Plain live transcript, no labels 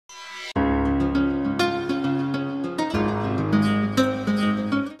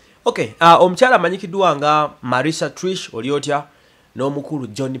Okay, omukyala amanyikiddwa nga Marisa Trish oliotya n'omukulu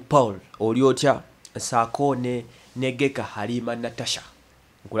John Paul oliotya saako ne Geka Halima Natasha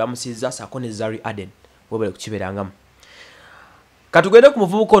nkulamusizza saako ne Zari Aden webale kukiberangamu. Katugende ku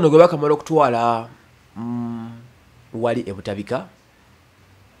muvubuka ono gwe bakamala okutwala wali ebutabika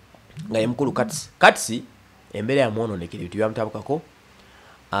nga ye mukulu Katsi embeera yamwononekera ebintu byamutabukako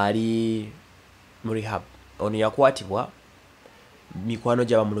ali mu rehab. Ono yakwatibwa mikwano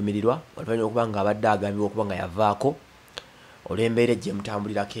gyaba mulumirirwa oluvanyuma okuba nga abadde agambibwa okuba nga yavaako olw'embeera gye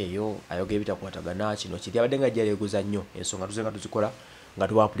mutambulirako eyo ayogera ebitakwatagana kino kiri abadde nga gyaleeguza nnyo ensonga tuze nga tuzikola nga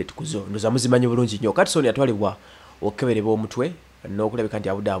tuba update kuzo ndoza muzimanyi bulungi nnyo. Kati Sonia yatwalibwa okukeberebwa omutwe n'okulabika nti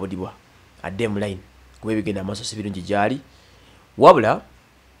abudaabudibwa adde mu line kuba ebigenda amaaso si birungi gyali wabula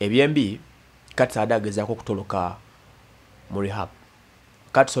ebyembi Kati Saada agezaako okutoloka mu rehab.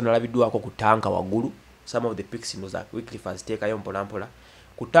 Kati Sonia alabiddwako ku tanka waggulu. Some of the pics in those weekly fans take ayo mpola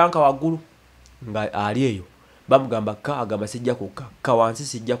kutanka waggulu nga ali eyo bamugamba agamba sijja kuka kawansi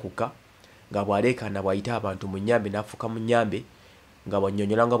sijja kuka nga bwalekana bwayita abantu mu nnyambe n'afuka mu nnyambe nga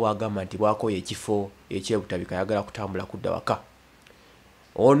bwanyonyola nga bwagamba nti bwakoye ekifo ekyebutabika yagala kutambula kudda waka.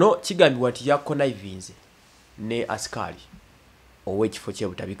 Ono kigambibwa nti yakonnivinze ne askari ow'ekifo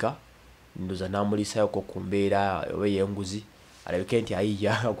kyebutabika ndoza n'amulisayoko ku mbeera y'enguzi alabike nti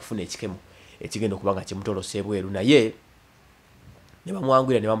ayiya okufuna ekikemo ekigenda okuba nga kimutolose ebweru naye ne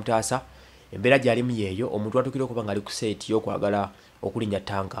bamwangwira ne bamutaasa embeera gy'alimu yeeyo omuntu atukira okuba nga ali ku seeti y'okwagala okulinnya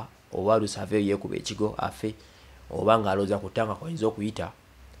tanka oba lusave yeekuba ekigo afe oba ng'alooza ku tanka kwayinza okuyita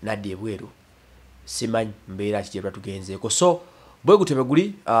nadda ebweru simanyi mbeera ki gye tugenzeeko. So bwe gutebe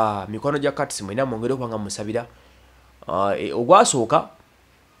guli mikono gya Kati mwena mwongere okuba nga musabira ogwasooka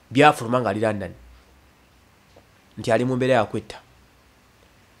byafuluma nga ali London nti ali mu mbeera yakwetta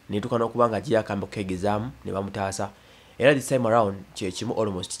netuka n'okuba nga agiye akambe okegezaamu ne bamutaasa era this time around kyekimu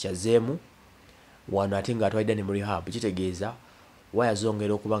almost kyazeemu wano ate nga atwalidde ne mu rehab kitegeeza waya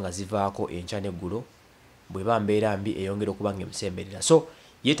zongera okuba nga zivaako enkya n'eggulo bwe bambeera mbi eyongera okuba nga emusemberera. So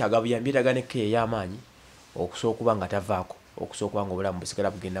yeetaaga buyambi yeetaaga ne keeya ey'amaanyi okusobola okuba nga tavaako okusobola okuba nga obulamu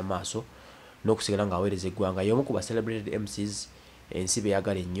busigala bugenda mu maaso n'okusigala ng'aweereza eggwanga. Y'omu ku ba celebrated MCs ensi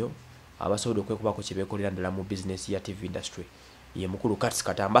beeyagala ennyo abasobodde okwekubako kye beekolera ddala mu bizinesi ya TV industry ye mukulu Kati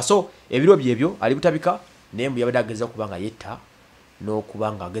Katamba. So ebiro byebyo ali butabika naye mbu yabadde ageza okuba nga yetta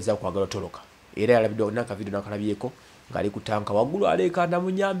n'okuba nga ageza kwagala otoloka era yalabiddwa n'akavidiyo n'akalabyeko ng'ali ku tanka waggulu aleekanda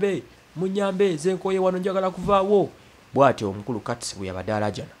mu nnyambe zenkoye wano njagala kuvaawo bw'atyo omukulu Kati bwe yabadde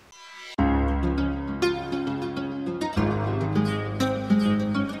alajana.